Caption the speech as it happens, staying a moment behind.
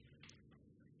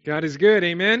God is good.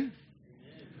 Amen.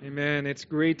 Amen. It's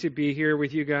great to be here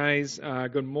with you guys.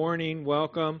 Good morning.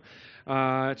 Welcome.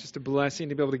 It's just a blessing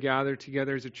to be able to gather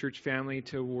together as a church family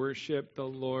to worship the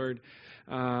Lord,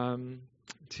 to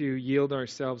yield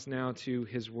ourselves now to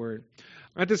His Word.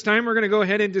 At this time, we're going to go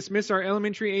ahead and dismiss our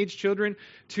elementary age children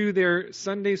to their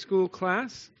Sunday school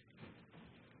class.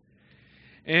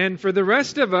 And for the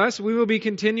rest of us, we will be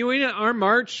continuing our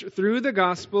march through the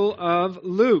Gospel of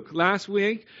Luke. Last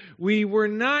week, we were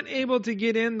not able to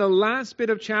get in the last bit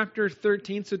of chapter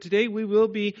 13, so today we will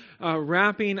be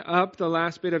wrapping up the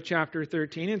last bit of chapter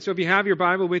 13. And so if you have your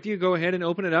Bible with you, go ahead and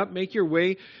open it up. Make your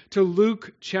way to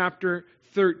Luke chapter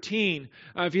 13.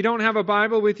 If you don't have a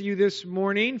Bible with you this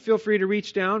morning, feel free to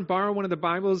reach down, borrow one of the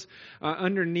Bibles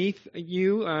underneath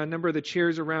you. A number of the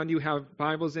chairs around you have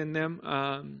Bibles in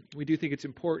them. We do think it's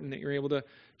important that you're able to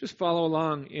just follow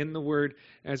along in the Word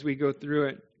as we go through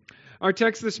it. Our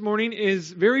text this morning is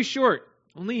very short,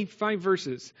 only 5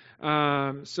 verses.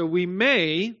 So we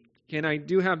may, and I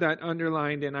do have that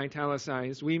underlined and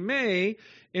italicized, we may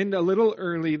end a little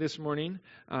early this morning,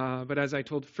 but as I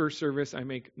told first service, I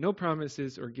make no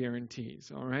promises or guarantees,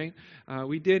 all right?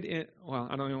 We did,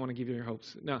 I don't even want to give you your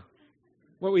hopes. No.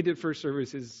 What we did first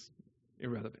service is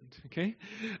irrelevant, okay?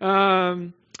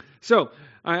 So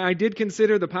I did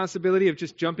consider the possibility of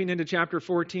just jumping into chapter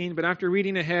 14, but after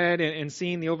reading ahead and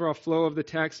seeing the overall flow of the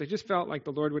text, I just felt like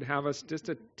the Lord would have us just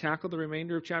to tackle the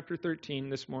remainder of chapter 13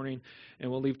 this morning, and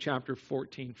we'll leave chapter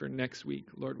 14 for next week,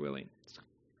 Lord willing.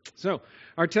 So,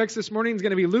 our text this morning is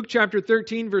going to be Luke chapter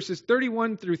 13, verses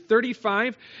 31 through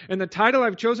 35. And the title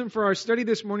I've chosen for our study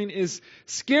this morning is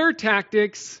Scare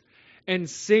Tactics and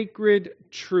Sacred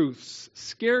Truths.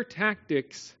 Scare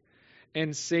Tactics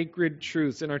and Sacred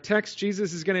Truths. In our text,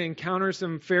 Jesus is going to encounter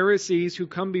some Pharisees who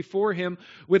come before him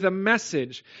with a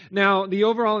message. Now, the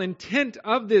overall intent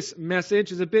of this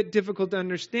message is a bit difficult to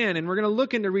understand, and we're going to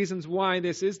look into reasons why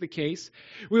this is the case.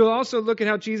 We will also look at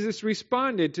how Jesus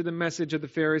responded to the message of the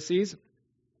Pharisees,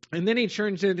 and then he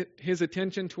turns his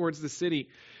attention towards the city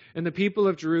and the people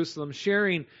of Jerusalem,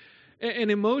 sharing an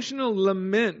emotional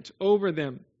lament over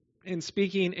them and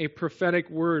speaking a prophetic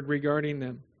word regarding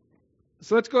them.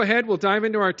 So let's go ahead. We'll dive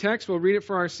into our text. We'll read it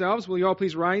for ourselves. Will you all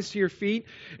please rise to your feet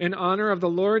in honor of the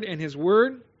Lord and His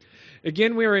Word?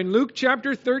 Again, we are in Luke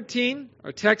chapter 13.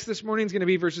 Our text this morning is going to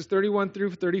be verses 31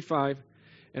 through 35,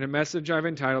 and a message I've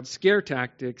entitled Scare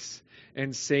Tactics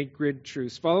and Sacred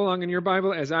Truths. Follow along in your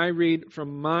Bible as I read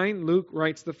from mine. Luke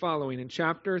writes the following in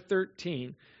chapter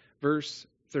 13, verse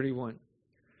 31.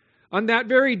 On that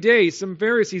very day, some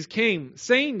Pharisees came,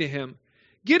 saying to him,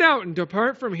 "Get out and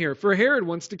depart from here, for Herod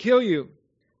wants to kill you."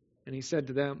 And he said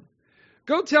to them,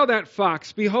 "Go tell that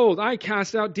fox, behold, I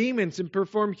cast out demons and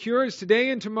perform cures today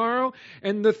and tomorrow,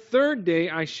 and the third day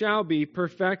I shall be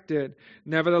perfected.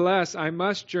 Nevertheless, I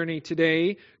must journey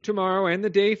today, tomorrow, and the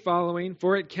day following,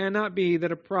 for it cannot be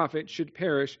that a prophet should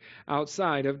perish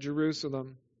outside of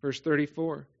Jerusalem." Verse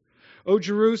 34. "O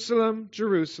Jerusalem,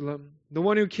 Jerusalem, the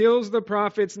one who kills the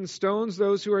prophets and stones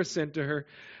those who are sent to her.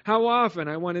 How often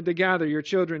I wanted to gather your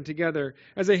children together,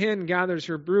 as a hen gathers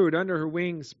her brood under her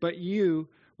wings, but you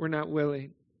were not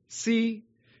willing. See,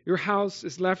 your house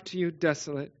is left to you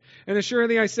desolate. And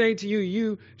assuredly I say to you,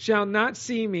 you shall not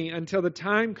see me until the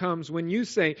time comes when you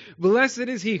say, 'Blessed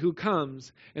is he who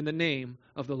comes in the name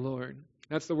of the Lord.'"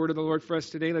 That's the word of the Lord for us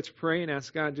today. Let's pray and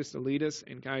ask God just to lead us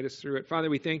and guide us through it. Father,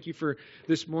 we thank you for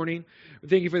this morning. We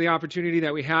thank you for the opportunity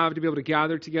that we have to be able to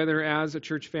gather together as a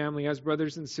church family, as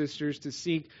brothers and sisters, to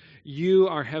seek you,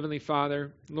 our Heavenly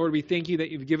Father. Lord, we thank you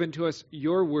that you've given to us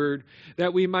your word,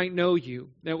 that we might know you,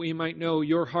 that we might know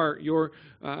your heart, your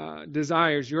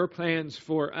desires, your plans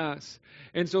for us.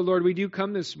 And so, Lord, we do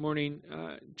come this morning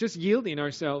just yielding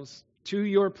ourselves to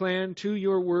your plan, to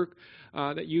your work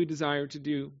that you desire to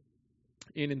do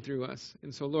in and through us.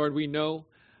 And so, Lord, we know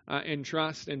and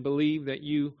trust and believe that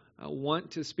you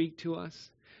want to speak to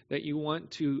us, that you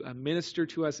want to minister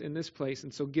to us in this place.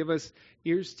 And so give us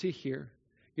ears to hear,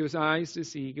 give us eyes to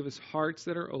see, give us hearts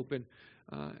that are open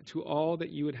to all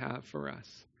that you would have for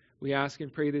us. We ask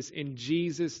and pray this in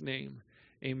Jesus' name.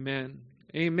 Amen.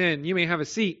 Amen. You may have a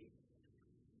seat.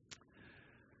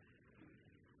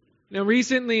 Now,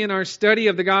 recently in our study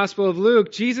of the Gospel of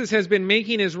Luke, Jesus has been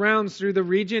making his rounds through the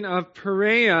region of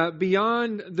Perea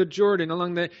beyond the Jordan,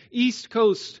 along the east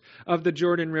coast of the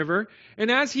Jordan River.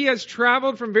 And as he has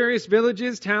traveled from various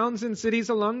villages, towns, and cities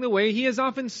along the way, he has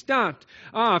often stopped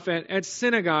off at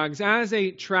synagogues as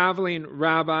a traveling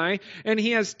rabbi, and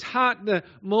he has taught the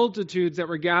multitudes that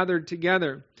were gathered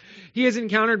together. He has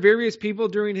encountered various people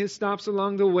during his stops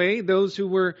along the way, those who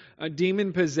were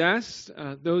demon-possessed,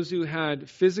 those who had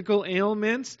physical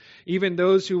ailments, even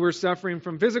those who were suffering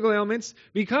from physical ailments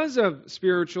because of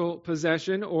spiritual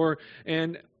possession or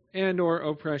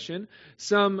oppression,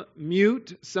 some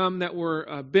mute, some that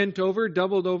were bent over,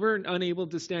 doubled over, and unable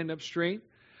to stand up straight.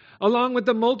 Along with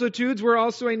the multitudes were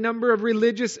also a number of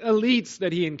religious elites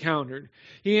that he encountered.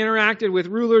 He interacted with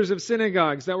rulers of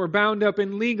synagogues that were bound up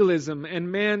in legalism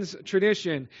and man's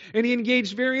tradition. And he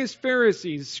engaged various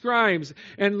Pharisees, scribes,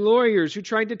 and lawyers who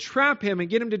tried to trap him and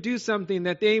get him to do something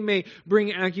that they may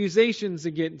bring accusations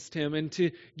against him and to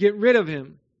get rid of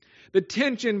him. The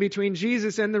tension between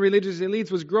Jesus and the religious elites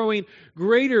was growing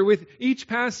greater with each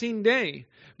passing day.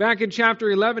 Back in chapter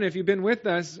 11, if you've been with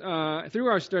us through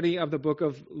our study of the book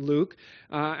of Luke,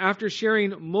 after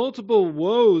sharing multiple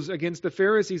woes against the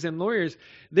Pharisees and lawyers,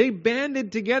 they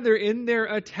banded together in their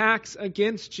attacks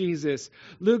against Jesus.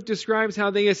 Luke describes how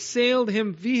they assailed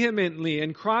him vehemently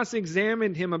and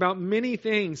cross-examined him about many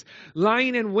things,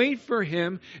 lying in wait for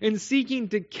him and seeking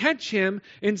to catch him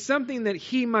in something that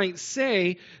he might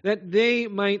say that they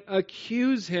might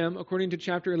accuse him, according to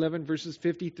chapter 11, verses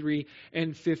 53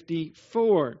 and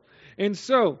 54. And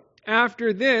so,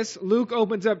 after this, Luke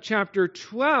opens up chapter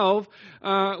 12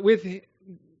 with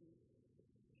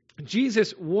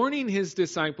Jesus warning his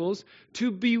disciples to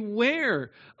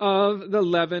beware of the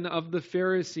leaven of the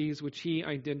Pharisees, which he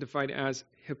identified as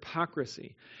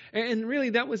hypocrisy. And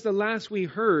really, that was the last we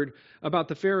heard about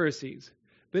the Pharisees.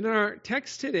 But in our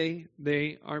text today,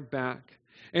 they are back.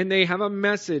 And they have a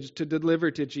message to deliver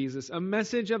to Jesus, a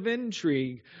message of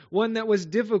intrigue, one that was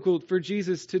difficult for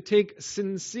Jesus to take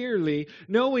sincerely,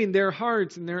 knowing their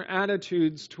hearts and their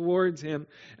attitudes towards him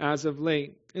as of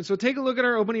late. And so take a look at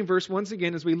our opening verse once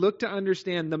again as we look to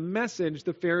understand the message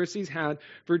the Pharisees had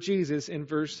for Jesus in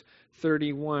verse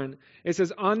 31. It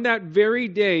says, "On that very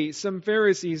day some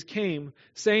Pharisees came,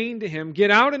 saying to him,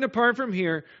 'Get out and depart from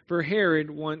here, for Herod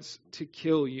wants to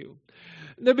kill you.'"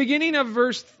 The beginning of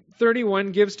verse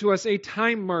 31 gives to us a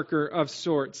time marker of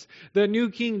sorts. The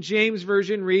New King James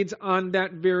Version reads, "on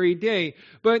that very day."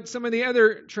 But some of the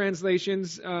other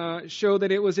translations show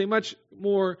that it was a much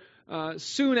more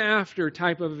soon after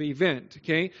type of event.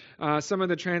 Okay, some of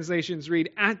the translations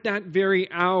read, "at that very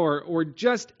hour," or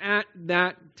 "just at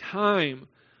that time."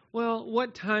 Well,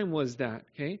 what time was that?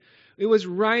 Okay, it was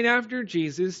right after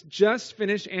Jesus just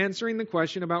finished answering the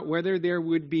question about whether there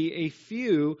would be a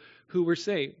few who were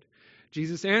saved.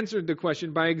 Jesus answered the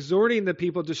question by exhorting the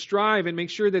people to strive and make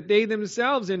sure that they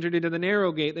themselves entered into the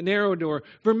narrow gate, the narrow door.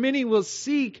 For many will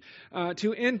seek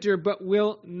to enter, but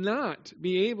will not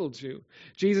be able to.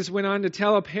 Jesus went on to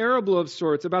tell a parable of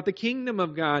sorts about the kingdom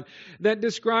of God that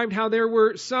described how there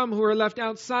were some who were left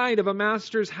outside of a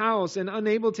master's house and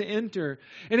unable to enter.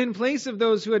 And in place of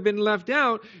those who had been left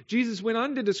out, Jesus went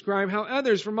on to describe how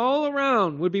others from all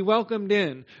around would be welcomed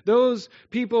in. Those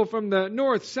people from the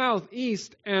north, south,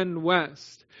 east, and west.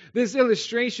 This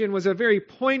illustration was a very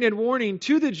pointed warning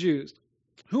to the Jews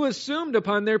who assumed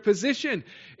upon their position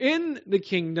in the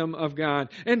kingdom of God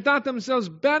and thought themselves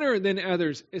better than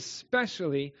others,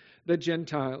 especially the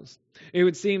Gentiles. It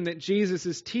would seem that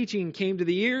Jesus' teaching came to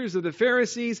the ears of the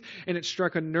Pharisees and it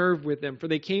struck a nerve with them, for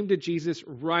they came to Jesus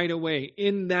right away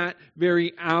in that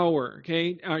very hour,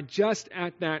 just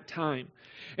at that time.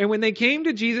 And when they came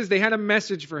to Jesus, they had a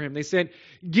message for him. They said,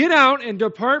 "Get out and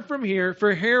depart from here,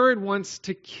 for Herod wants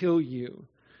to kill you."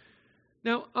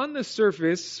 Now, on the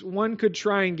surface, one could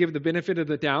try and give the benefit of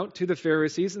the doubt to the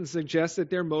Pharisees and suggest that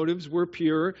their motives were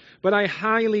pure, but I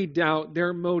highly doubt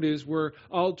their motives were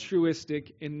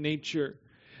altruistic in nature.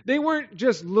 They weren't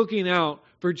just looking out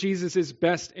for Jesus'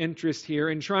 best interest here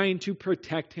and trying to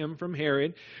protect him from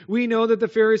Herod. We know that the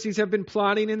Pharisees have been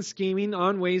plotting and scheming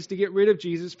on ways to get rid of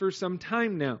Jesus for some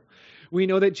time now. We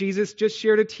know that Jesus just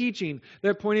shared a teaching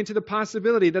that pointed to the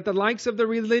possibility that the likes of the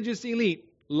religious elite,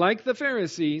 like the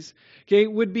Pharisees,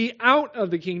 would be out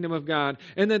of the kingdom of God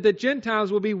and that the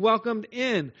Gentiles will be welcomed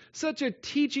in. Such a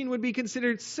teaching would be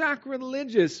considered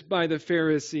sacrilegious by the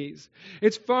Pharisees.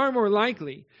 It's far more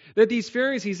likely that these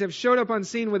Pharisees have showed up on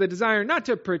scene with a desire not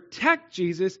to protect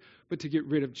Jesus, but to get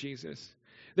rid of Jesus.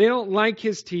 They don't like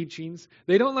his teachings.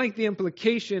 They don't like the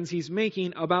implications he's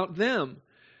making about them.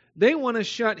 They want to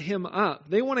shut him up.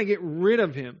 They want to get rid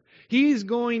of him. He's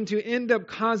going to end up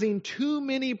causing too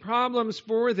many problems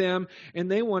for them,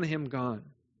 and they want him gone.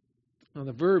 Now,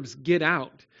 the verbs get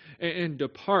out and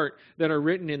depart that are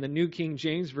written in the New King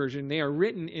James Version, they are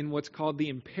written in what's called the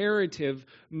imperative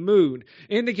mood,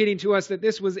 indicating to us that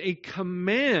this was a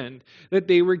command that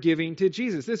they were giving to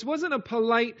Jesus. This wasn't a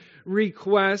polite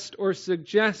request or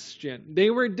suggestion. They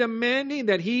were demanding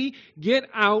that he get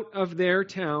out of their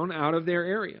town, out of their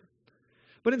area.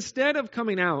 But instead of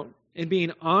coming out and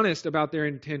being honest about their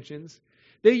intentions,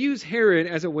 they used Herod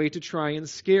as a way to try and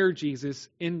scare Jesus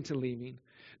into leaving.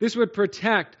 This would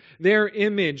protect their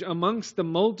image amongst the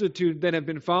multitude that have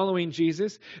been following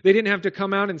Jesus. They didn't have to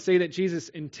come out and say that Jesus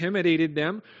intimidated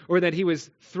them or that he was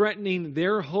threatening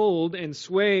their hold and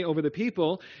sway over the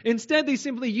people. Instead, they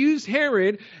simply used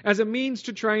Herod as a means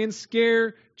to try and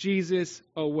scare Jesus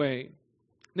away.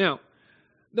 Now,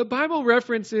 the Bible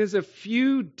references a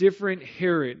few different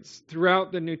Herods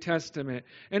throughout the New Testament.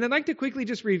 And I'd like to quickly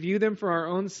just review them for our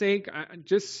own sake,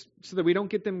 just so that we don't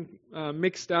get them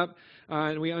mixed up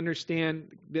and we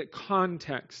understand the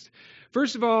context.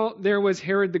 First of all, there was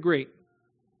Herod the Great.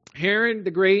 Herod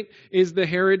the Great is the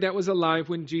Herod that was alive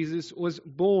when Jesus was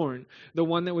born, the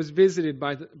one that was visited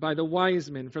by the wise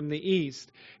men from the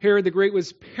east. Herod the Great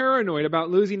was paranoid about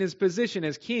losing his position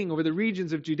as king over the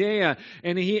regions of Judea,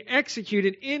 and he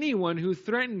executed anyone who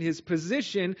threatened his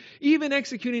position, even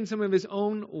executing some of his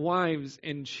own wives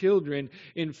and children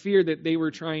in fear that they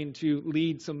were trying to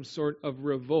lead some sort of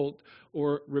revolt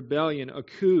or rebellion, a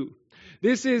coup.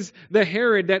 This is the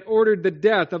Herod that ordered the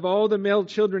death of all the male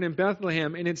children in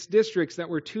Bethlehem and its districts that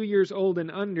were 2 years old and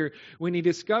under when he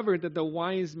discovered that the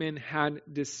wise men had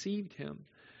deceived him.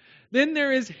 Then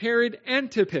there is Herod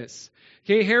Antipas.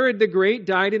 Okay, Herod the Great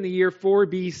died in the year 4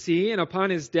 BC, and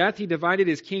upon his death he divided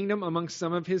his kingdom amongst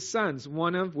some of his sons,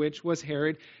 one of which was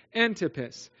Herod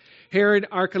Antipas. Herod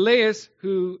Archelaus,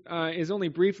 who is only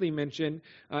briefly mentioned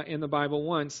in the Bible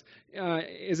once,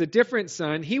 is a different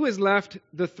son. He was left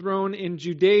the throne in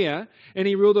Judea, and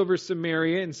he ruled over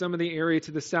Samaria and some of the area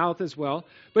to the south as well.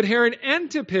 But Herod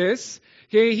Antipas,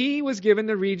 okay, he was given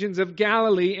the regions of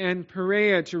Galilee and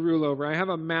Perea to rule over. I have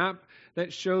a map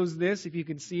that shows this. If you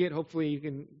can see it, hopefully you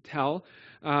can tell.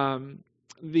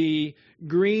 The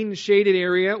green shaded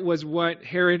area was what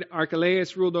Herod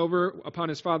Archelaus ruled over upon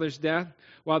his father's death,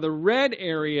 while the red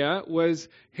area was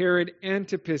Herod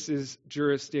Antipas's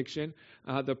jurisdiction.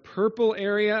 The purple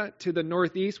area to the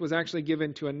northeast was actually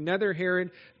given to another Herod,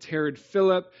 Herod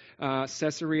Philip.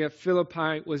 Caesarea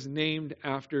Philippi was named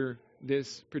after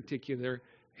this particular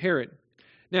Herod.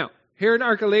 Now, Herod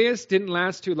Archelaus didn't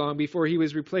last too long before he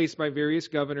was replaced by various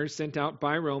governors sent out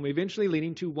by Rome, eventually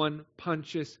leading to one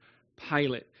Pontius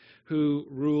Pilate, who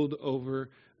ruled over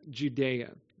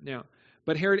Judea. Now,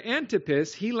 but Herod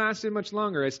Antipas, he lasted much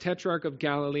longer as Tetrarch of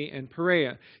Galilee and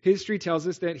Perea. History tells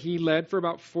us that he led for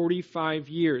about 45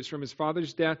 years, from his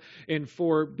father's death in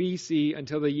 4 BC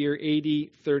until the year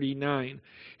AD 39.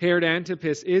 Herod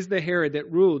Antipas is the Herod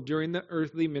that ruled during the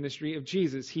earthly ministry of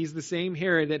Jesus. He's the same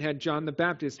Herod that had John the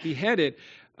Baptist beheaded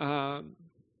at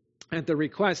the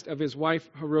request of his wife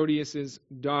Herodias'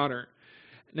 daughter.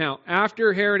 Now,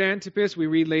 after Herod Antipas, we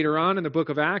read later on in the book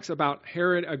of Acts about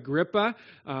Herod Agrippa,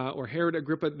 or Herod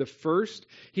Agrippa I.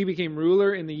 He became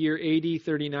ruler in the year AD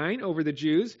 39 over the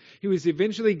Jews. He was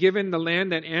eventually given the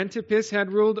land that Antipas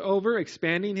had ruled over,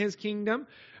 expanding his kingdom.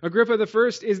 Agrippa I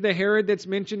is the Herod that's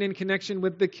mentioned in connection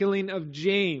with the killing of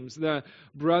James, the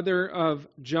brother of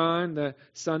John, the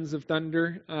sons of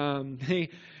thunder.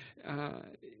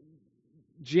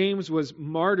 James was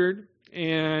martyred,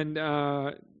 and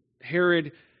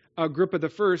Herod Agrippa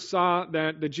I saw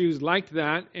that the Jews liked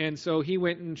that, and so he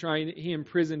went and he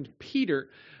imprisoned Peter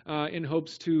in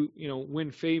hopes to, win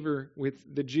favor with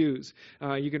the Jews.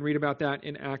 You can read about that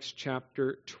in Acts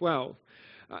chapter 12.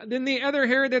 Then the other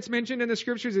Herod that's mentioned in the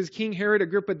scriptures is King Herod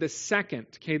Agrippa II.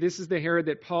 Okay, this is the Herod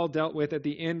that Paul dealt with at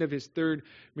the end of his third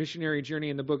missionary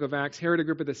journey in the book of Acts. Herod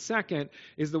Agrippa II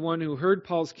is the one who heard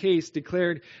Paul's case,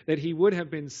 declared that he would have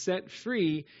been set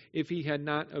free if he had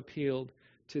not appealed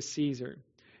to Caesar.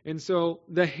 And so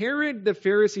the Herod the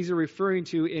Pharisees are referring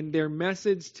to in their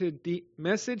message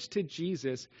to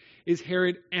Jesus is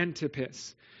Herod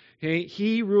Antipas. Okay,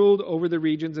 he ruled over the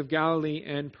regions of Galilee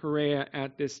and Perea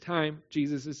at this time.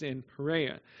 Jesus is in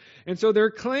Perea. And so their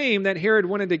claim that Herod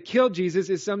wanted to kill Jesus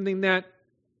is something that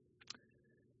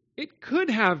it could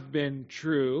have been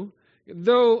true,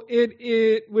 though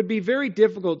it would be very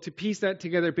difficult to piece that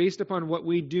together based upon what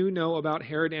we do know about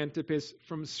Herod Antipas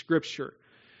from Scripture.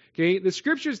 Okay, the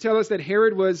Scriptures tell us that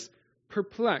Herod was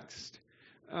perplexed.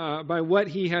 by what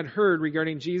he had heard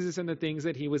regarding Jesus and the things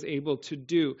that he was able to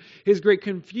do. His great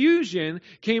confusion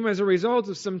came as a result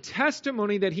of some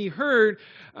testimony that he heard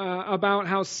about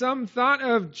how some thought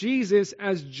of Jesus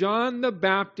as John the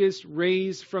Baptist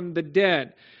raised from the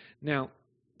dead. Now,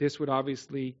 this would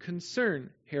obviously concern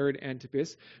Herod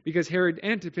Antipas, because Herod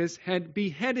Antipas had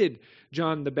beheaded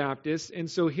John the Baptist,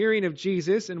 and so hearing of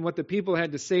Jesus and what the people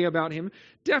had to say about him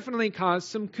definitely caused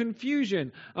some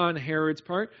confusion on Herod's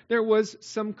part. There was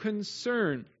some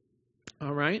concern.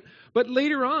 All right? But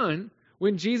later on,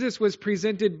 when Jesus was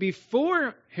presented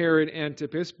before Herod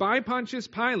Antipas by Pontius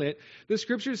Pilate, the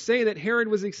scriptures say that Herod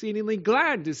was exceedingly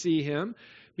glad to see him,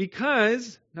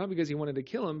 not because he wanted to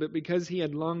kill him, but because he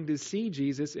had longed to see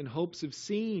Jesus in hopes of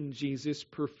seeing Jesus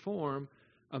perform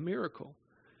a miracle.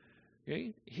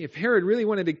 Okay? If Herod really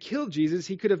wanted to kill Jesus,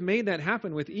 he could have made that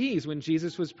happen with ease when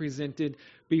Jesus was presented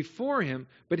before him.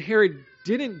 But Herod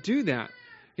didn't do that.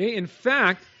 Okay? In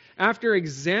fact, after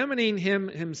examining him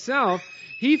himself,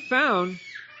 he found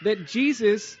that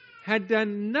Jesus had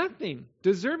done nothing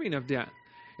deserving of death.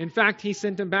 In fact, he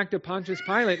sent him back to Pontius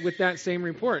Pilate with that same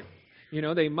report.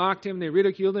 They mocked him, they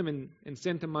ridiculed him, and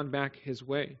sent him on back his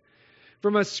way.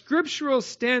 From a scriptural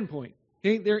standpoint,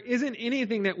 there isn't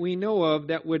anything that we know of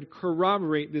that would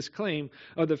corroborate this claim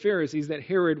of the Pharisees that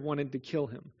Herod wanted to kill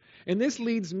him. And this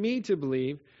leads me to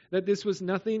believe that this was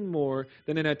nothing more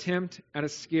than an attempt at a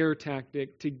scare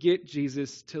tactic to get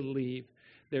Jesus to leave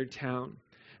their town.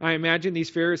 I imagine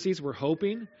these Pharisees were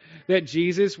hoping that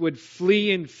Jesus would flee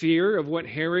in fear of what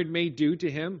Herod may do to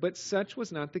him, but such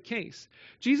was not the case.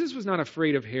 Jesus was not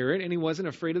afraid of Herod, and he wasn't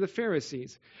afraid of the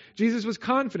Pharisees. Jesus was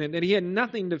confident that he had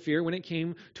nothing to fear when it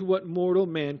came to what mortal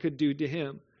man could do to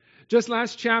him. Just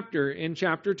last chapter, in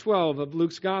chapter 12 of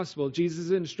Luke's Gospel, Jesus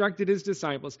instructed his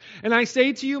disciples, "And I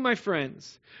say to you, my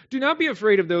friends, do not be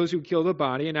afraid of those who kill the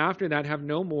body, and after that have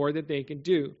no more that they can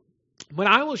do. But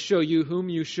I will show you whom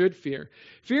you should fear.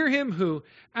 Fear him who,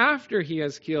 after he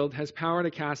has killed, has power to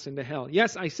cast into hell.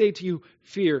 Yes, I say to you,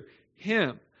 fear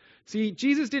him." See,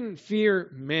 Jesus didn't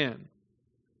fear man.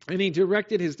 And he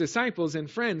directed his disciples and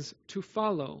friends to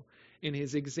follow in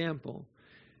his example.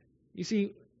 You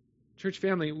see, church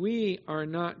family, we are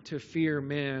not to fear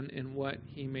man and what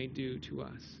he may do to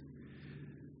us.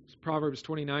 Proverbs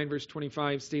 29 verse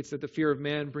 25 states that the fear of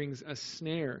man brings a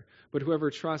snare, but whoever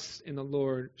trusts in the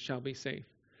Lord shall be safe.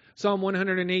 Psalm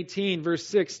 118 verse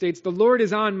 6 states, "The Lord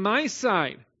is on my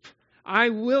side. I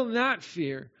will not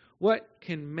fear. What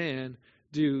can man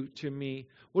do to me?"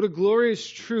 What a glorious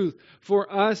truth for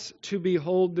us to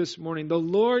behold this morning. The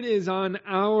Lord is on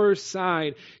our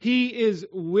side. He is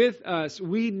with us.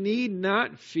 We need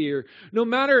not fear. No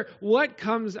matter what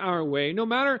comes our way, no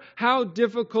matter how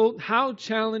difficult, how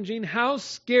challenging, how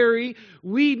scary,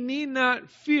 we need not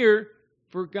fear,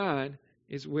 for God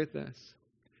is with us.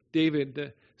 David,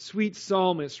 the sweet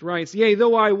psalmist, writes, "Yea,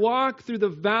 though I walk through the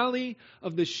valley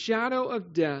of the shadow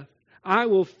of death, I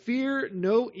will fear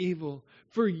no evil,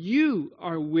 for you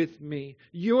are with me.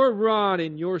 Your rod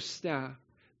and your staff,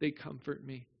 they comfort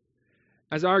me."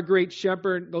 As our great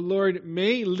shepherd, the Lord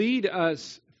may lead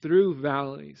us through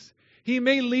valleys. He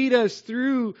may lead us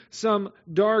through some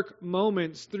dark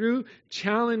moments, through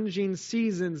challenging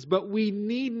seasons, but we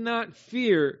need not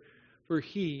fear, for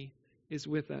He is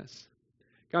with us.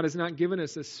 God has not given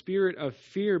us a spirit of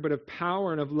fear, but of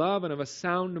power and of love and of a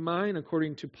sound mind,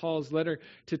 according to Paul's letter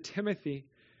to Timothy.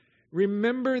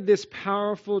 Remember this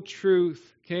powerful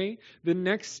truth, okay? The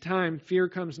next time fear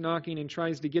comes knocking and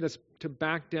tries to get us to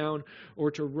back down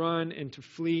or to run and to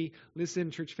flee,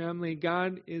 listen, church family,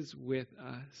 God is with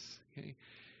us, okay?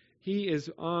 He is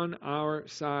on our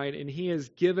side, and He has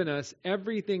given us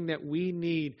everything that we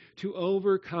need to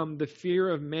overcome the fear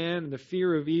of man, the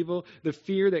fear of evil, the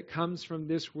fear that comes from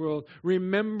this world.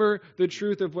 Remember the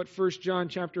truth of what 1 John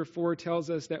chapter 4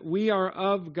 tells us, that we are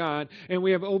of God, and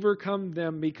we have overcome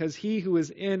them because He who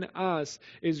is in us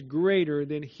is greater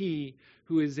than he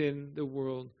who is in the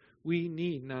world. We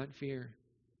need not fear.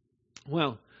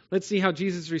 Well, let's see how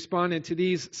Jesus responded to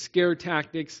these scare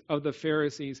tactics of the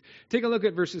Pharisees. Take a look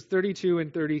at verses 32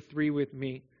 and 33 with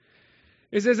me.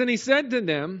 It says, "And He said to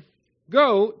them,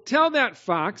 Go, tell that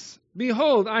fox,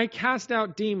 behold, I cast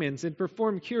out demons and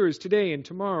perform cures today and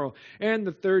tomorrow, and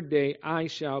the third day I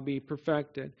shall be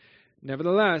perfected.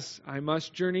 Nevertheless, I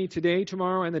must journey today,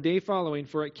 tomorrow, and the day following,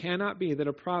 for it cannot be that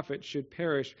a prophet should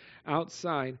perish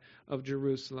outside of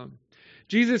Jerusalem."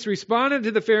 Jesus responded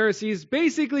to the Pharisees,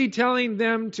 basically telling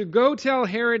them to go tell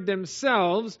Herod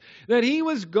themselves that he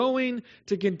was going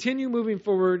to continue moving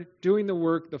forward, doing the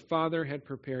work the Father had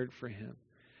prepared for him.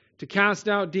 To cast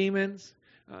out demons,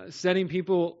 setting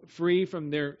people free from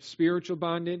their spiritual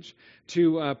bondage,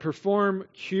 to perform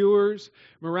cures,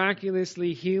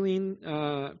 miraculously healing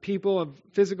people of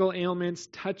physical ailments,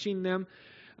 touching them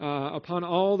upon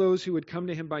all those who would come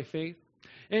to him by faith,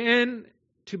 and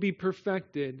to be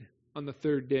perfected on the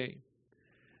third day.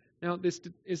 Now, this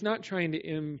is not trying to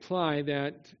imply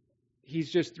that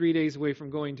he's just 3 days away from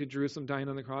going to Jerusalem, dying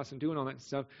on the cross, and doing all that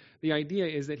stuff. The idea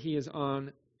is that he is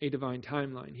on a divine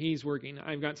timeline. He's working.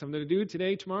 I've got something to do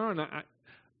today, tomorrow,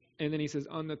 and then he says,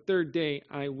 on the third day,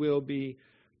 I will be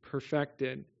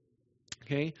perfected.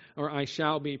 Okay? Or I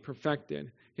shall be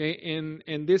perfected. Okay?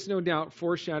 And this, no doubt,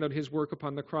 foreshadowed his work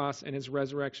upon the cross and his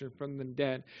resurrection from the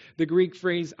dead. The Greek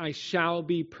phrase, I shall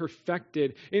be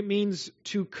perfected, it means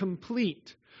to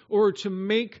complete or to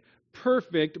make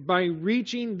perfect by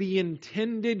reaching the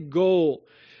intended goal.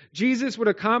 Jesus would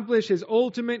accomplish his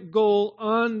ultimate goal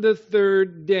on the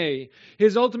third day.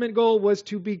 His ultimate goal was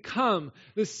to become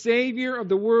the Savior of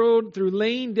the world through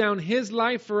laying down his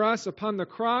life for us upon the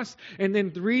cross, and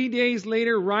then 3 days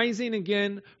later rising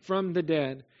again from the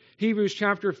dead. Hebrews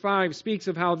chapter 5 speaks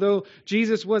of how though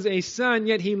Jesus was a son,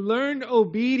 yet he learned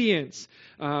obedience,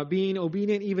 being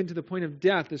obedient even to the point of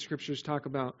death, the scriptures talk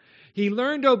about. He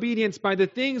learned obedience by the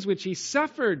things which he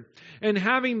suffered, and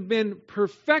having been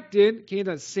perfected, okay,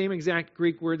 that same exact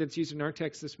Greek word that's used in our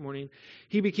text this morning,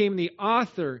 he became the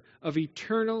author of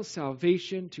eternal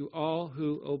salvation to all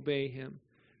who obey him.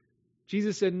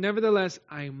 Jesus said, nevertheless,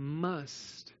 I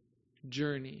must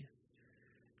journey.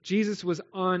 Jesus was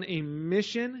on a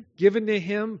mission given to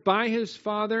him by his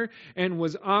Father and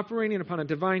was operating upon a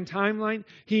divine timeline.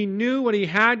 He knew what he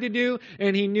had to do,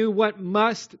 and he knew what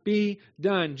must be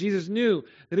done. Jesus knew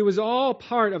that it was all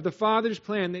part of the Father's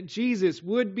plan that Jesus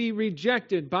would be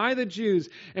rejected by the Jews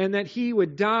and that he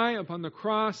would die upon the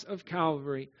cross of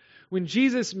Calvary. When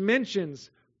Jesus mentions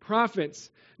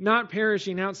prophets not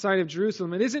perishing outside of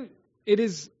Jerusalem, it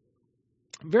is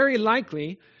very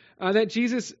likely that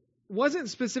Jesus wasn't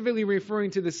specifically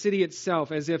referring to the city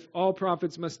itself as if all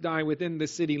prophets must die within the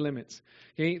city limits.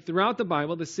 Okay? Throughout the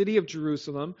Bible, the city of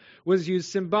Jerusalem was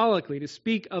used symbolically to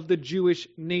speak of the Jewish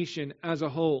nation as a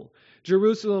whole.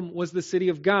 Jerusalem was the city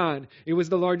of God. It was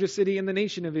the largest city in the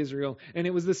nation of Israel, and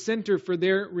it was the center for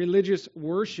their religious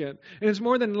worship. And it's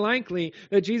more than likely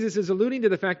that Jesus is alluding to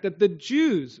the fact that the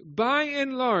Jews, by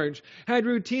and large, had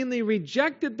routinely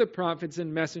rejected the prophets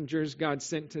and messengers God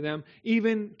sent to them,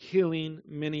 even killing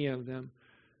many of them.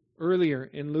 Earlier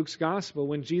in Luke's gospel,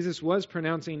 when Jesus was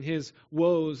pronouncing his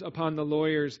woes upon the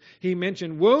lawyers, he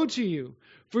mentioned, "Woe to you,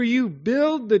 for you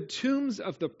build the tombs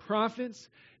of the prophets,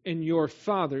 and your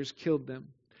fathers killed them."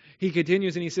 He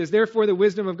continues and he says, "Therefore the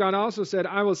wisdom of God also said,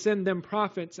 I will send them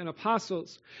prophets and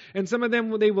apostles, and some of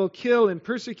them they will kill and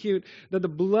persecute, that the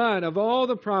blood of all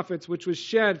the prophets which was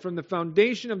shed from the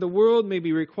foundation of the world may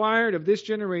be required of this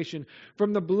generation,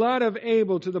 from the blood of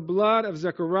Abel to the blood of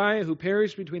Zechariah, who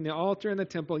perished between the altar and the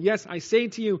temple. Yes, I say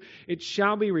to you, it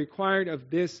shall be required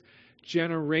of this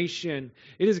generation."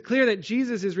 It is clear that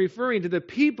Jesus is referring to the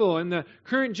people in the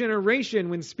current generation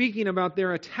when speaking about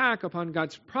their attack upon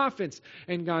God's prophets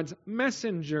and God's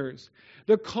messengers.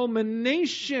 The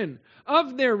culmination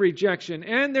of their rejection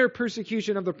and their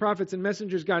persecution of the prophets and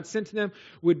messengers God sent to them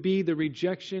would be the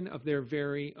rejection of their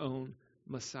very own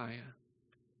Messiah.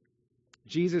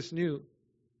 Jesus knew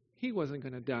he wasn't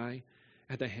going to die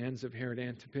at the hands of Herod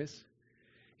Antipas.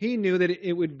 He knew that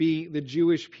it would be the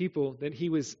Jewish people that he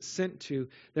was sent to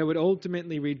that would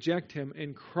ultimately reject him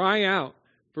and cry out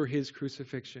for his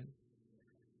crucifixion.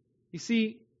 You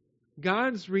see,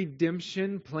 God's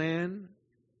redemption plan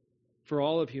for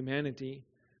all of humanity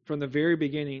from the very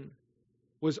beginning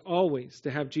was always to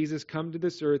have Jesus come to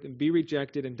this earth and be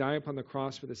rejected and die upon the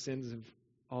cross for the sins of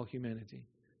all humanity.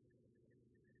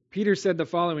 Peter said the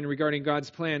following regarding God's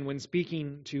plan when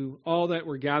speaking to all that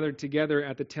were gathered together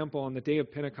at the temple on the day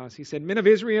of Pentecost. He said, "Men of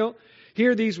Israel,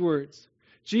 hear these words.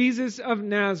 Jesus of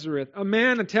Nazareth, a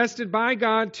man attested by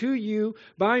God to you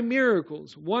by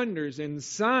miracles, wonders, and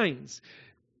signs,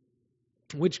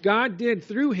 which God did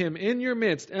through him in your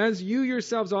midst, as you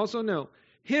yourselves also know.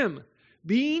 Him,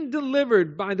 being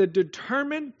delivered by the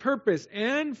determined purpose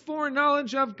and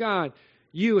foreknowledge of God,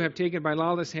 you have taken by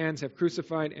lawless hands, have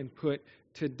crucified and put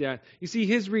to death." You see,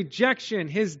 his rejection,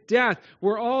 his death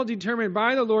were all determined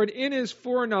by the Lord in his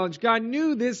foreknowledge. God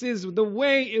knew this is the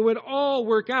way it would all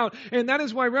work out. And that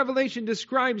is why Revelation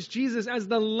describes Jesus as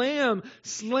the Lamb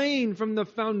slain from the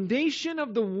foundation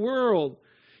of the world.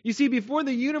 You see, before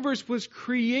the universe was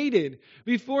created,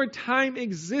 before time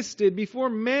existed, before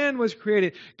man was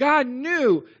created, God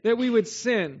knew that we would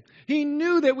sin. He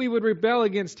knew that we would rebel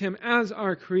against Him as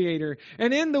our Creator.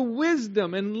 And in the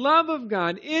wisdom and love of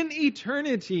God, in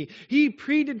eternity, He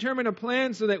predetermined a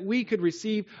plan so that we could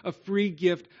receive a free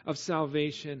gift of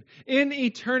salvation. In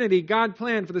eternity, God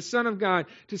planned for the Son of God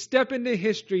to step into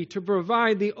history to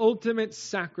provide the ultimate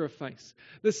sacrifice.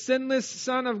 The sinless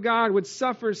Son of God would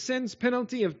suffer sin's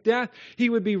penalty of death. He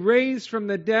would be raised from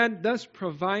the dead, thus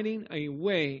providing a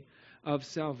way of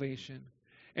salvation.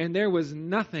 And there was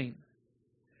nothing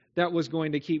that was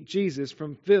going to keep Jesus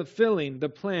from fulfilling the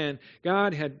plan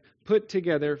God had put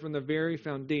together from the very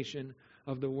foundation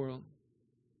of the world.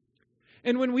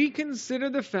 And when we consider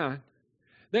the fact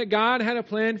that God had a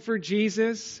plan for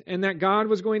Jesus and that God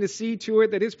was going to see to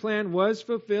it that His plan was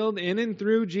fulfilled in and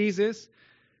through Jesus,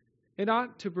 it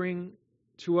ought to bring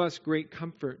to us great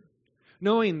comfort,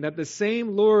 knowing that the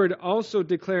same Lord also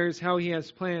declares how He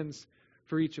has plans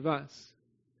for each of us.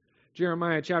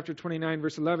 Jeremiah chapter 29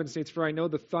 verse 11 states, "For I know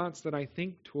the thoughts that I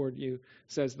think toward you,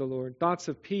 says the Lord, thoughts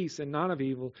of peace and not of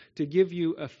evil, to give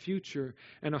you a future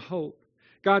and a hope."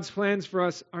 God's plans for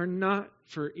us are not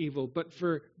for evil, but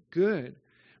for good.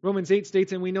 Romans 8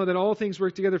 states, "And we know that all things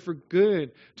work together for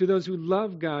good to those who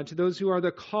love God, to those who are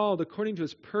the called according to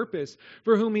His purpose.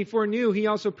 For whom He foreknew, He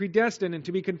also predestined, and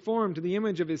to be conformed to the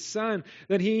image of His Son,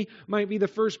 that He might be the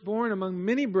firstborn among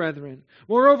many brethren.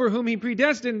 Moreover, whom He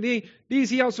predestined, these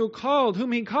He also called.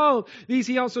 Whom He called, these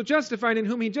He also justified. And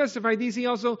whom He justified, these He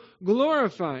also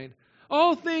glorified."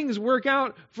 All things work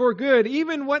out for good,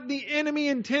 even what the enemy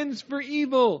intends for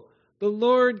evil. The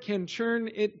Lord can turn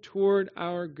it toward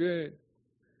our good.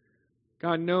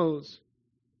 God knows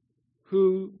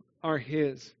who are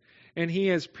His, and He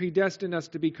has predestined us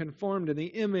to be conformed to the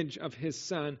image of His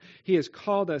Son. He has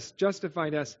called us,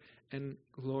 justified us, and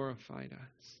glorified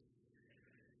us.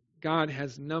 God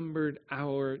has numbered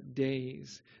our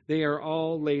days. They are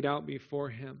all laid out before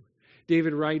Him.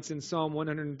 David writes in Psalm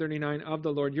 139 of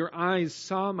the Lord, "Your eyes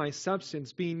saw my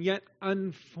substance being yet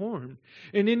unformed.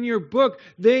 And in your book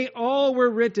they all were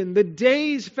written, the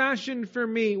days fashioned for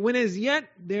me, when as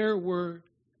yet there were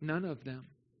none of them."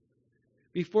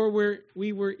 Before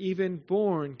we were even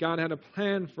born, God had a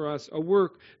plan for us, a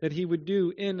work that He would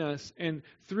do in us and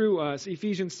through us.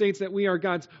 Ephesians states that we are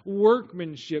God's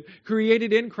workmanship,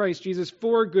 created in Christ Jesus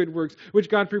for good works, which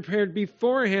God prepared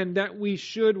beforehand that we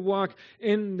should walk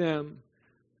in them.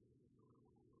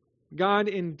 God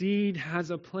indeed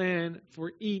has a plan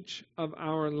for each of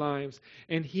our lives,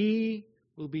 and He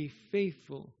will be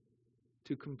faithful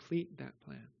to complete that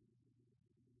plan.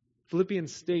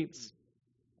 Philippians states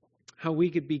how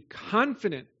we could be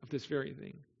confident of this very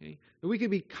thing. Okay? That we could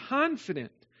be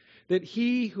confident that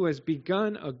He who has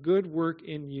begun a good work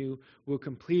in you will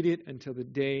complete it until the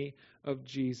day of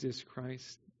Jesus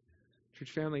Christ.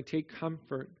 Church family, take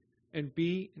comfort and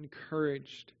be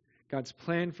encouraged. God's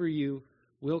plan for you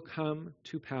will come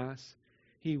to pass.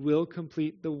 He will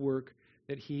complete the work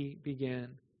that He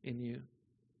began in you.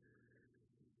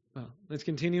 Well, let's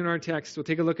continue in our text. We'll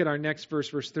take a look at our next verse,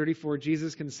 verse 34.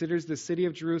 Jesus considers the city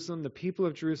of Jerusalem, the people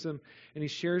of Jerusalem, and He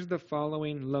shares the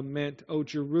following lament. "O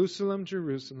Jerusalem,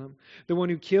 Jerusalem, the one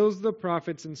who kills the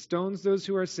prophets and stones those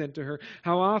who are sent to her.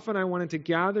 How often I wanted to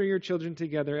gather your children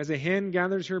together as a hen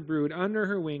gathers her brood under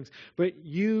her wings, but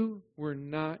you were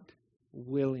not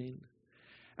willing."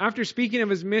 After speaking of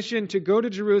His mission to go to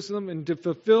Jerusalem and to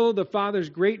fulfill the Father's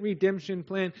great redemption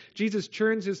plan, Jesus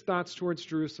turns His thoughts towards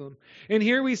Jerusalem. And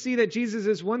here we see that Jesus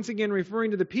is once again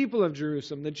referring to the people of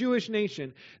Jerusalem, the Jewish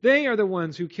nation. They are the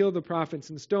ones who kill the prophets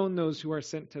and stone those who are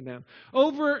sent to them.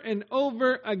 Over and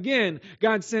over again,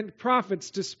 God sent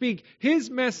prophets to speak His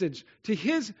message to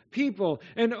His people.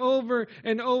 And over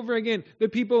again, the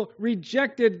people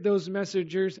rejected those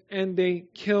messengers and they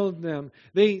killed them.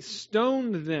 They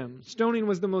stoned them. Stoning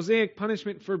was the Mosaic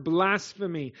punishment for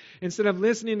blasphemy. Instead of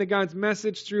listening to God's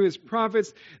message through His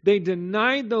prophets, they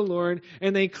denied the Lord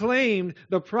and they claimed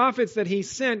the prophets that He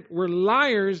sent were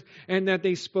liars and that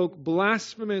they spoke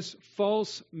blasphemous,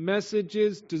 false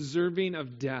messages deserving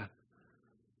of death.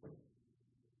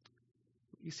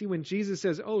 You see, when Jesus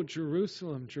says, "Oh,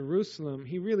 Jerusalem, Jerusalem,"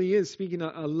 He really is speaking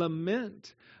a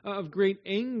lament of great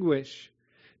anguish.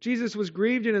 Jesus was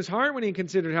grieved in His heart when He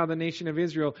considered how the nation of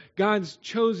Israel, God's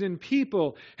chosen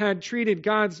people, had treated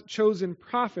God's chosen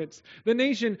prophets. The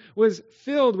nation was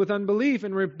filled with unbelief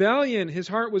and rebellion. His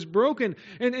heart was broken.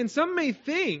 And some may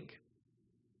think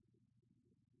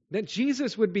that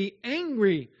Jesus would be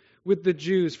angry with the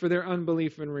Jews for their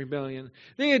unbelief and rebellion.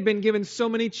 They had been given so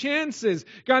many chances.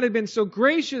 God had been so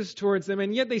gracious towards them,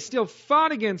 and yet they still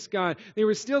fought against God. They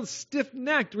were still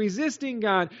stiff-necked, resisting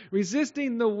God,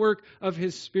 resisting the work of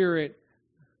His Spirit.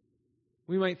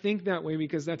 We might think that way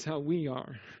because that's how we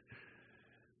are.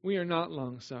 We are not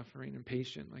long-suffering and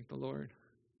patient like the Lord.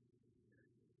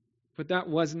 But that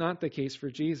was not the case for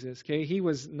Jesus. Okay? He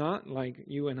was not like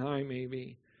you and I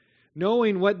maybe.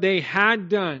 Knowing what they had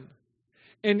done,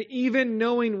 and even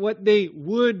knowing what they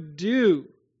would do,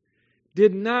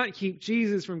 did not keep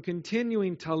Jesus from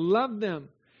continuing to love them,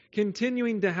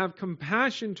 continuing to have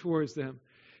compassion towards them.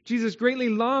 Jesus greatly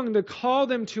longed to call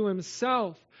them to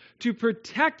Himself, to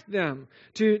protect them,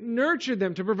 to nurture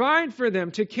them, to provide for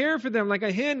them, to care for them like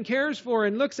a hen cares for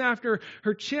and looks after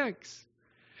her chicks.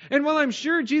 And while I'm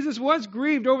sure Jesus was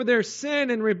grieved over their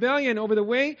sin and rebellion, over the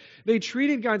way they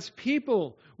treated God's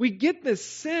people, we get the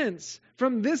sense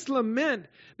from this lament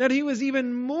that He was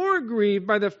even more grieved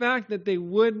by the fact that they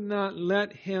would not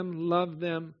let Him love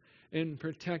them and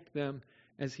protect them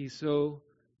as He so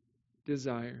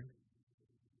desired.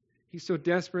 He so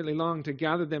desperately longed to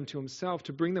gather them to Himself,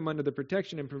 to bring them under the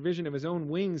protection and provision of His own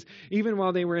wings, even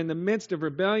while they were in the midst of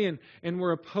rebellion and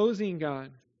were opposing God.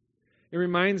 It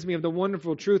reminds me of the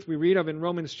wonderful truth we read of in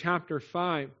Romans chapter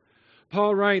 5.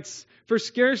 Paul writes, "For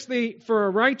scarcely for a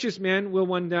righteous man will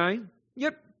one die,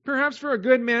 yet perhaps for a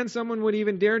good man someone would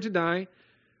even dare to die.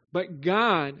 But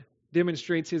God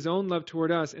demonstrates His own love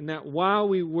toward us in that while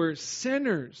we were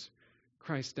sinners,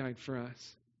 Christ died for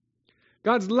us."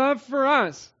 God's love for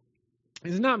us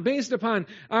is not based upon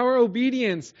our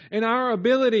obedience and our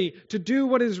ability to do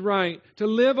what is right, to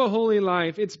live a holy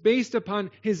life. It's based upon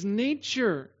His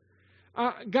nature.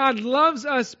 God loves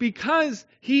us because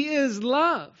He is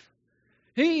love.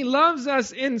 He loves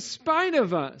us in spite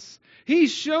of us. He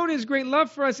showed His great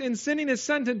love for us in sending His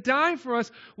Son to die for us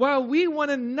while we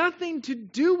wanted nothing to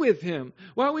do with Him,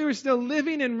 while we were still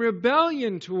living in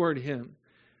rebellion toward Him.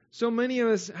 So many of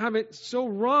us have it so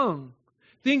wrong,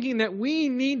 thinking that we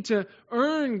need to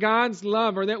earn God's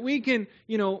love or that we can,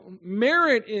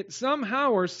 merit it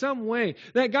somehow or some way.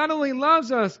 That God only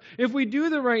loves us if we do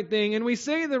the right thing and we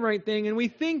say the right thing and we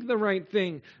think the right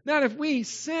thing. That if we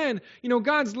sin,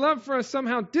 God's love for us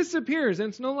somehow disappears and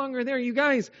it's no longer there. You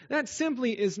guys, that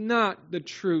simply is not the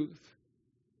truth.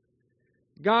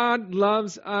 God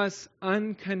loves us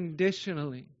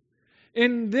unconditionally.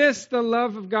 In this, the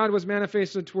love of God was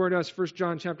manifested toward us, 1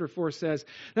 John chapter 4 says,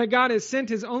 that God has sent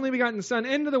His only begotten Son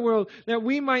into the world that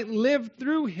we might live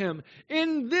through Him.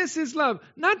 In this is love,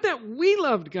 not that we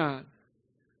loved God,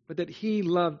 but that He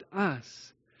loved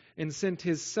us and sent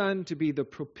His Son to be the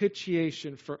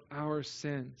propitiation for our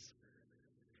sins.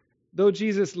 Though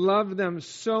Jesus loved them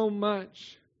so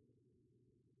much,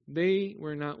 they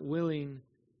were not willing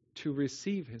to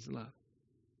receive His love.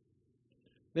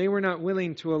 They were not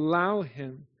willing to allow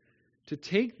Him to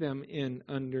take them in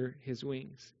under His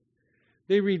wings.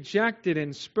 They rejected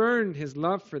and spurned His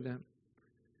love for them.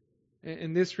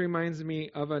 And this reminds me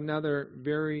of another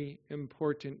very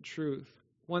important truth,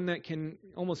 one that can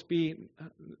almost be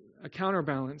a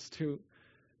counterbalance to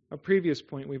a previous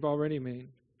point we've already made.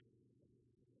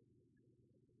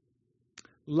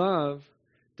 Love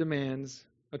demands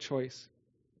a choice.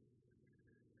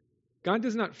 God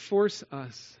does not force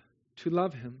us to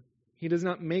love Him. He does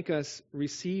not make us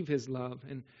receive His love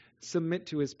and submit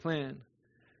to His plan.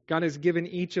 God has given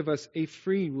each of us a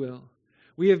free will.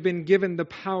 We have been given the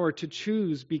power to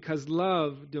choose because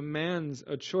love demands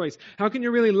a choice. How can you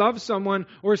really love someone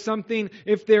or something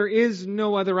if there is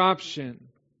no other option?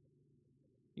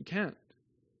 You can't.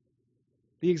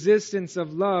 The existence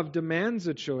of love demands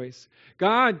a choice.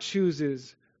 God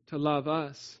chooses to love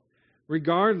us,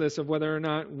 regardless of whether or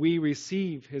not we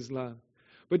receive His love.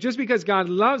 But just because God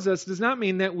loves us does not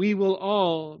mean that we will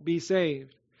all be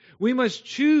saved. We must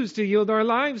choose to yield our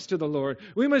lives to the Lord.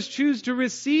 We must choose to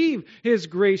receive His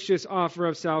gracious offer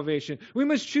of salvation. We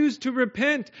must choose to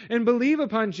repent and believe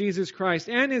upon Jesus Christ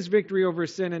and His victory over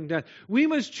sin and death. We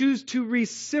must choose to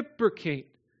reciprocate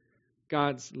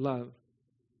God's love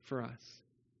for us.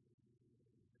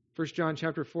 1 John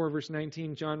chapter 4, verse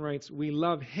 19, John writes, "We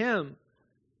love Him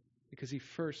because He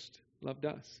first loved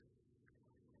us."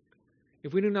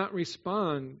 If we do not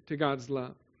respond to God's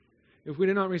love, if we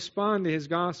do not respond to His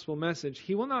gospel message,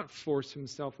 He will not force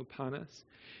Himself upon us.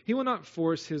 He will not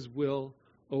force His will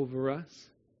over us.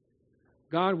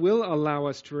 God will allow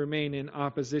us to remain in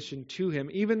opposition to Him,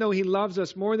 even though He loves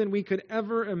us more than we could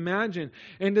ever imagine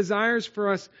and desires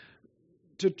for us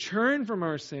to turn from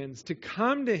our sins, to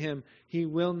come to Him. He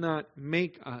will not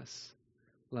make us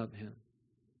love Him.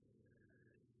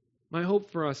 My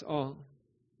hope for us all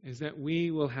is that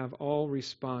we will have all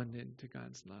responded to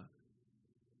God's love.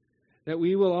 That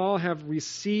we will all have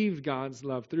received God's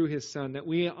love through His Son. That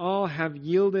we all have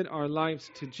yielded our lives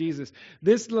to Jesus.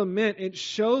 This lament, it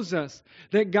shows us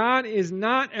that God is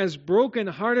not as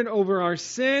brokenhearted over our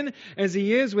sin as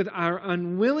He is with our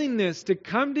unwillingness to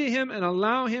come to Him and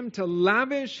allow Him to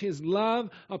lavish His love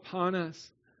upon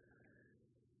us.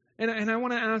 And I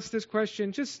want to ask this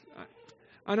question,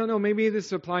 I don't know, maybe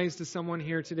this applies to someone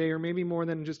here today, or maybe more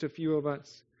than just a few of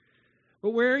us.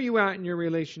 But where are you at in your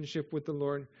relationship with the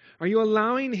Lord? Are you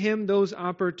allowing Him those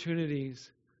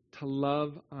opportunities to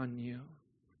love on you?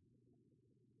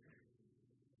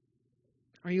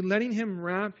 Are you letting Him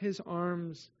wrap His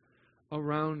arms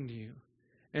around you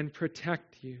and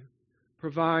protect you,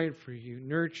 provide for you,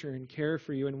 nurture and care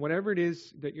for you, and whatever it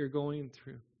is that you're going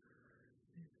through?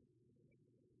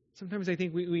 Sometimes I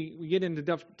think we get into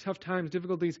tough times,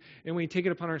 difficulties, and we take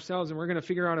it upon ourselves, and we're going to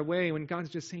figure out a way when God's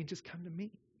just saying, just come to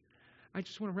me. I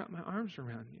just want to wrap my arms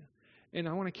around you, and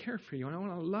I want to care for you, and I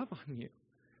want to love on you.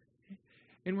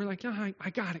 And we're like, yeah, I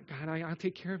got it, God. I'll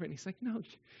take care of it. And He's like, no,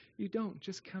 you don't.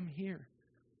 Just come here.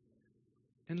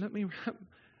 And let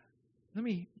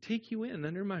me take you in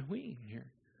under my wing here.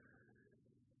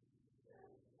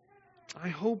 I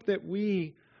hope that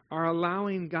we are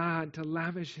allowing God to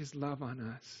lavish His love on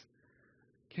us.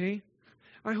 Okay?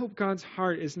 I hope God's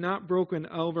heart is not broken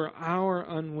over our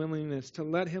unwillingness to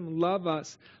let Him love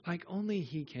us like only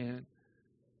He can.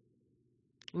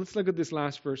 Let's look at this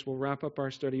last verse. We'll wrap up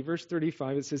our study. Verse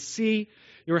 35, it says, "See,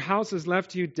 your house is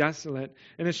left to you desolate,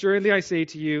 and assuredly I say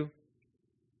to you,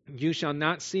 you shall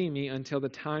not see me until the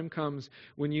time comes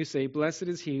when you say, blessed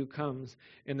is he who comes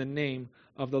in the name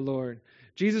of the Lord."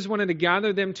 Jesus wanted to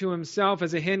gather them to Himself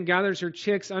as a hen gathers her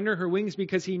chicks under her wings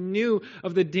because He knew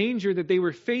of the danger that they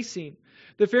were facing.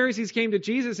 The Pharisees came to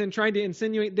Jesus and tried to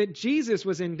insinuate that Jesus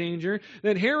was in danger,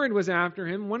 that Herod was after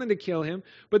Him, wanted to kill Him.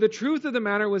 But the truth of the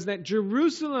matter was that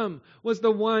Jerusalem was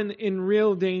the one in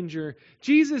real danger.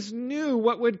 Jesus knew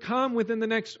what would come within the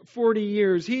next 40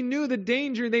 years. He knew the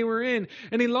danger they were in,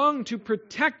 and He longed to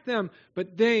protect them,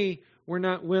 but they were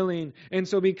not willing. And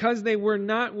so because they were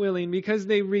not willing, because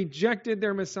they rejected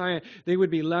their Messiah, they would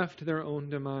be left to their own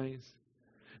demise.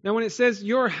 Now when it says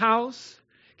your house,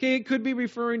 okay, it could be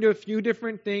referring to a few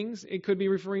different things. It could be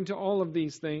referring to all of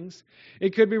these things.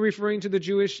 It could be referring to the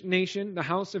Jewish nation. The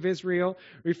house of Israel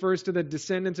refers to the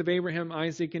descendants of Abraham,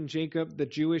 Isaac, and Jacob, the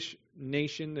Jewish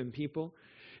nation and people.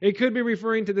 It could be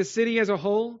referring to the city as a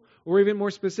whole, or even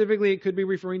more specifically, it could be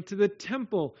referring to the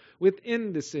temple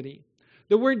within the city.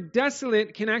 The word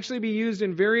desolate can actually be used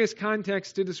in various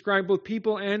contexts to describe both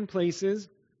people and places,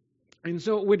 and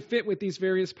so it would fit with these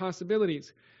various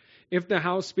possibilities. If the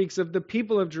house speaks of the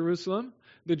people of Jerusalem,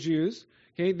 the Jews,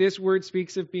 okay, this word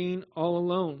speaks of being all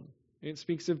alone. It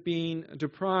speaks of being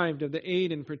deprived of the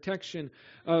aid and protection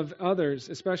of others,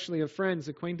 especially of friends,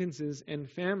 acquaintances, and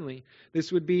family.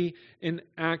 This would be an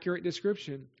accurate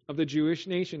description of the Jewish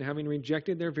nation having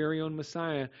rejected their very own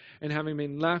Messiah and having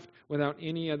been left without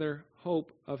any other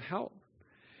hope of help.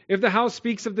 If the house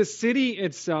speaks of the city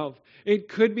itself, it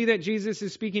could be that Jesus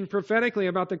is speaking prophetically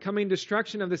about the coming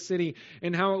destruction of the city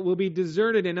and how it will be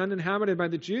deserted and uninhabited by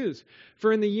the Jews.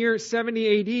 For in the year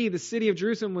 70 AD, the city of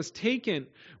Jerusalem was taken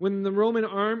when the Roman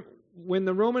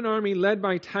army led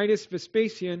by Titus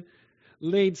Vespasian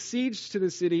laid siege to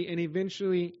the city and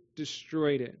eventually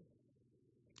destroyed it.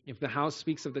 If the house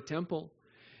speaks of the temple,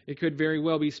 it could very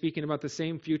well be speaking about the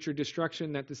same future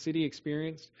destruction that the city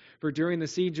experienced. For during the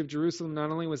siege of Jerusalem, not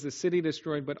only was the city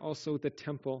destroyed, but also the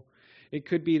temple. It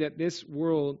could be that this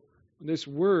word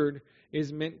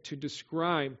is meant to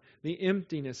describe the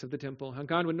emptiness of the temple. How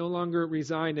God would no longer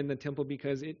reside in the temple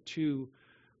because it too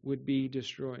would be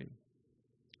destroyed.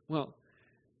 Well,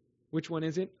 which one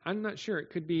is it? I'm not sure.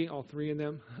 It could be all three of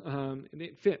them.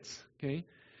 It fits, okay?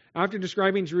 After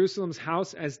describing Jerusalem's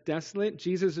house as desolate,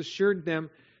 Jesus assured them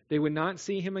they would not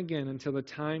see Him again until the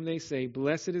time they say,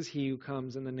 blessed is he who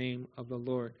comes in the name of the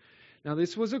Lord. Now,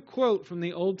 this was a quote from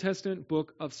the Old Testament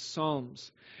book of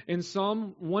Psalms. In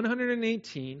Psalm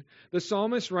 118, the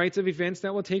psalmist writes of events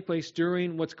that will take place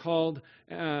during what's called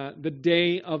the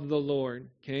day of the Lord,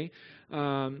 okay?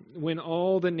 When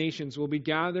all the nations will be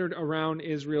gathered around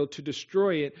Israel to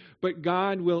destroy it, but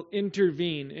God will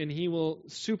intervene and He will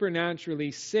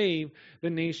supernaturally save the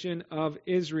nation of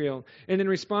Israel. And in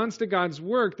response to God's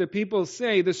work, the people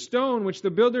say, the stone which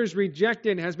the builders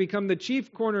rejected has become the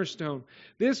chief cornerstone.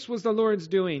 This was the the Lord's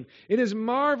doing. It is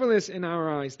marvelous in our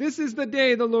eyes. This is the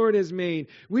day the Lord has made.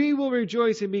 We will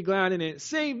rejoice and be glad in it.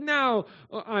 Save now,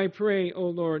 I pray, O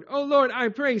Lord. O Lord, I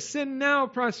pray, send now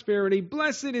prosperity.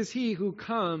 Blessed is he who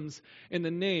comes in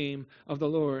the name of the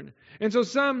Lord. And so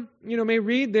some, may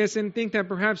read this and think that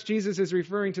perhaps Jesus is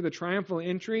referring to the triumphal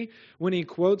entry when he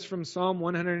quotes from Psalm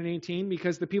 118,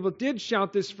 because the people did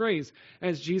shout this phrase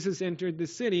as Jesus entered the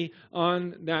city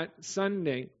on that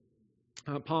Sunday,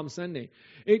 Palm Sunday.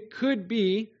 It could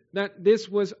be that this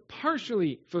was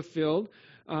partially fulfilled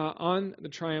on the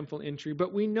triumphal entry,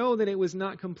 but we know that it was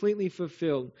not completely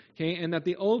fulfilled, okay, and that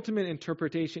the ultimate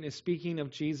interpretation is speaking of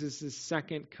Jesus'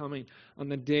 second coming on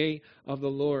the day of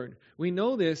the Lord. We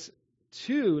know this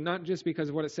too, not just because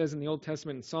of what it says in the Old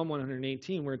Testament in Psalm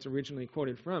 118, where it's originally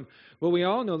quoted from, but we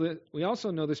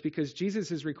also know this because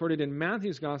Jesus is recorded in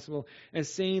Matthew's Gospel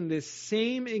as saying this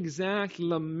same exact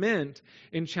lament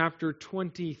in chapter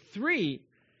 23,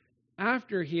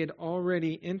 after he had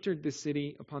already entered the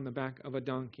city upon the back of a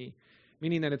donkey,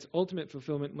 meaning that its ultimate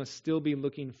fulfillment must still be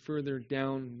looking further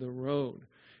down the road.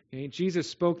 Okay? Jesus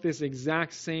spoke this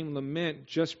exact same lament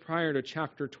just prior to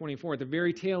chapter 24. At the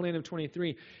very tail end of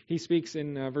 23, he speaks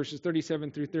in verses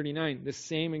 37 through 39, the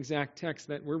same exact text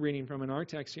that we're reading from in our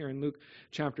text here in Luke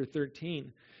chapter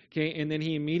 13. Okay, and then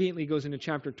he immediately goes into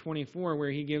chapter 24, where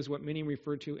he gives what many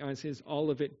refer to as his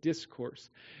Olivet Discourse.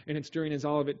 And it's during his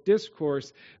Olivet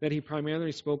Discourse that he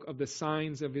primarily spoke of the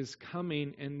signs of his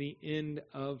coming and the end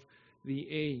of the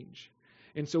age.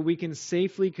 And so we can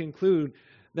safely conclude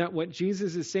that what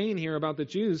Jesus is saying here about the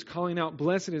Jews calling out,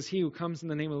 blessed is he who comes in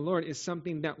the name of the Lord, is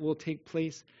something that will take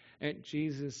place at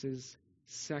Jesus'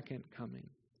 second coming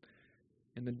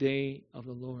in the day of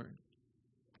the Lord.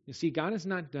 You see, God is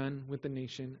not done with the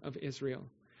nation of Israel.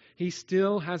 He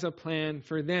still has a plan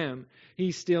for them.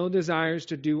 He still desires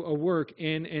to do a work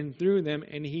in and through them,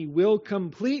 and he will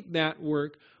complete that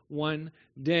work one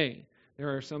day.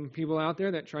 There are some people out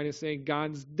there that try to say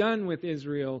God's done with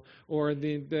Israel, or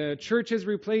the church has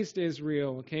replaced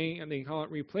Israel, okay? And they call it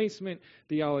replacement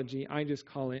theology. I just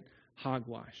call it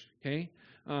hogwash, okay?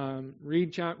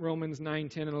 Read Romans 9,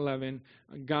 10, and 11.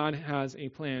 God has a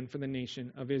plan for the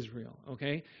nation of Israel,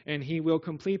 okay? And he will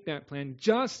complete that plan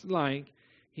just like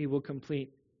he will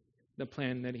complete the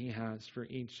plan that he has for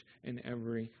each and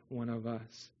every one of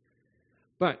us.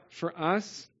 But for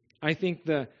us, I think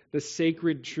the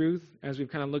sacred truth, as we've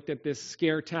kind of looked at this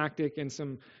scare tactic and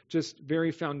some just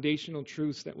very foundational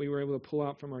truths that we were able to pull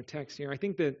out from our text here, I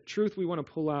think the truth we want to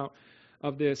pull out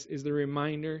of this is the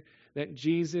reminder that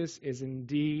Jesus is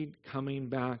indeed coming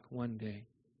back one day.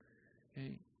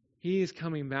 Okay? He is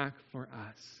coming back for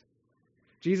us.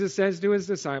 Jesus says to his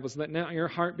disciples, let not your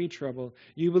heart be troubled.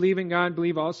 You believe in God,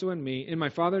 believe also in me. In my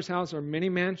Father's house are many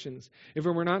mansions. If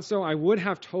it were not so, I would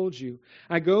have told you.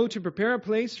 I go to prepare a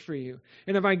place for you.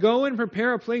 And if I go and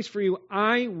prepare a place for you,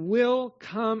 I will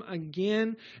come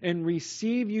again and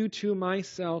receive you to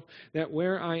myself, that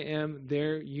where I am,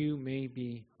 there you may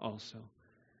be also.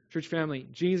 Church family,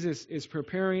 Jesus is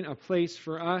preparing a place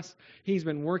for us. He's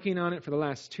been working on it for the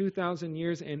last 2,000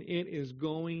 years, and it is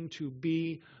going to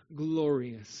be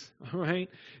glorious. All right?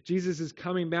 Jesus is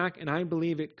coming back, and I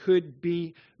believe it could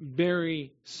be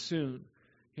very soon.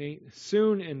 Okay?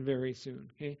 Soon and very soon.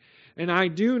 Okay? And I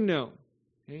do know,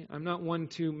 okay, I'm not one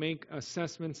to make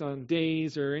assessments on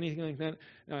days or anything like that.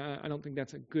 I don't think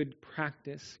that's a good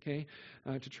practice, okay,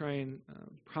 to try and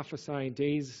prophesy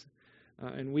days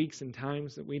and weeks and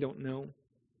times that we don't know.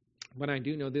 But I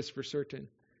do know this for certain,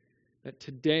 that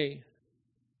today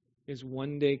is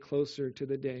one day closer to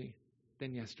the day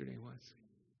than yesterday was.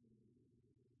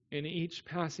 In each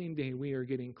passing day, we are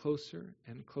getting closer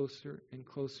and closer and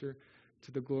closer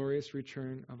to the glorious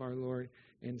return of our Lord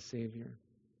and Savior.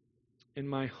 And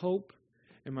my hope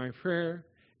and my prayer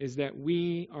is that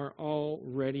we are all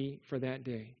ready for that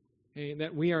day. Okay?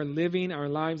 That we are living our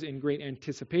lives in great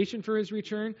anticipation for his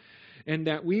return, and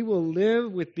that we will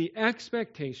live with the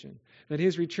expectation that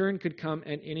his return could come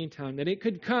at any time, that it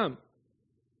could come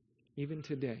even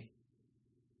today.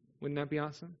 Wouldn't that be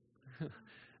awesome?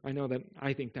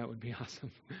 I think that would be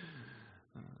awesome.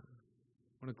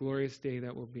 What a glorious day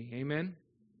that will be. Amen?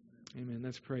 Amen.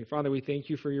 Let's pray. Father, we thank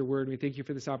you for your word. We thank you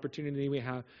for this opportunity we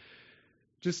have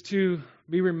just to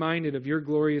be reminded of your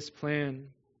glorious plan,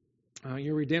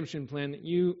 your redemption plan that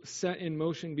you set in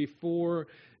motion before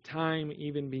time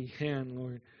even began,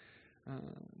 Lord.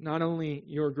 Not only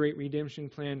your great redemption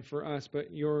plan for us,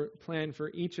 but your plan for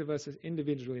each of us as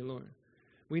individually, Lord.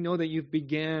 We know that you've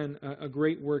began a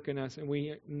great work in us, and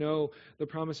we know the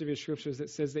promise of your scriptures that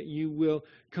says that you will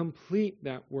complete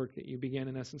that work that you began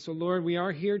in us. And so, Lord, we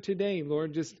are here today,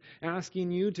 Lord, just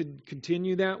asking you to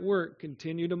continue that work,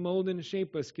 continue to mold and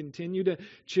shape us, continue to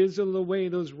chisel away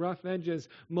those rough edges,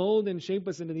 mold and shape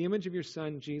us into the image of your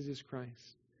Son, Jesus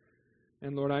Christ.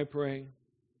 And Lord, I pray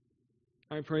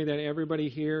that everybody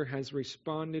here has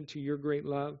responded to your great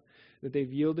love, that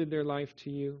they've yielded their life to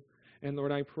you. And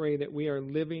Lord, I pray that we are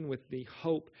living with the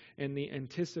hope and the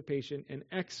anticipation and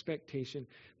expectation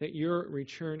that your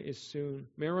return is soon.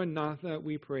 Maranatha,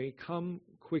 we pray. Come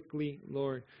quickly,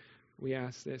 Lord. We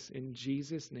ask this in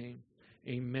Jesus' name.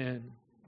 Amen.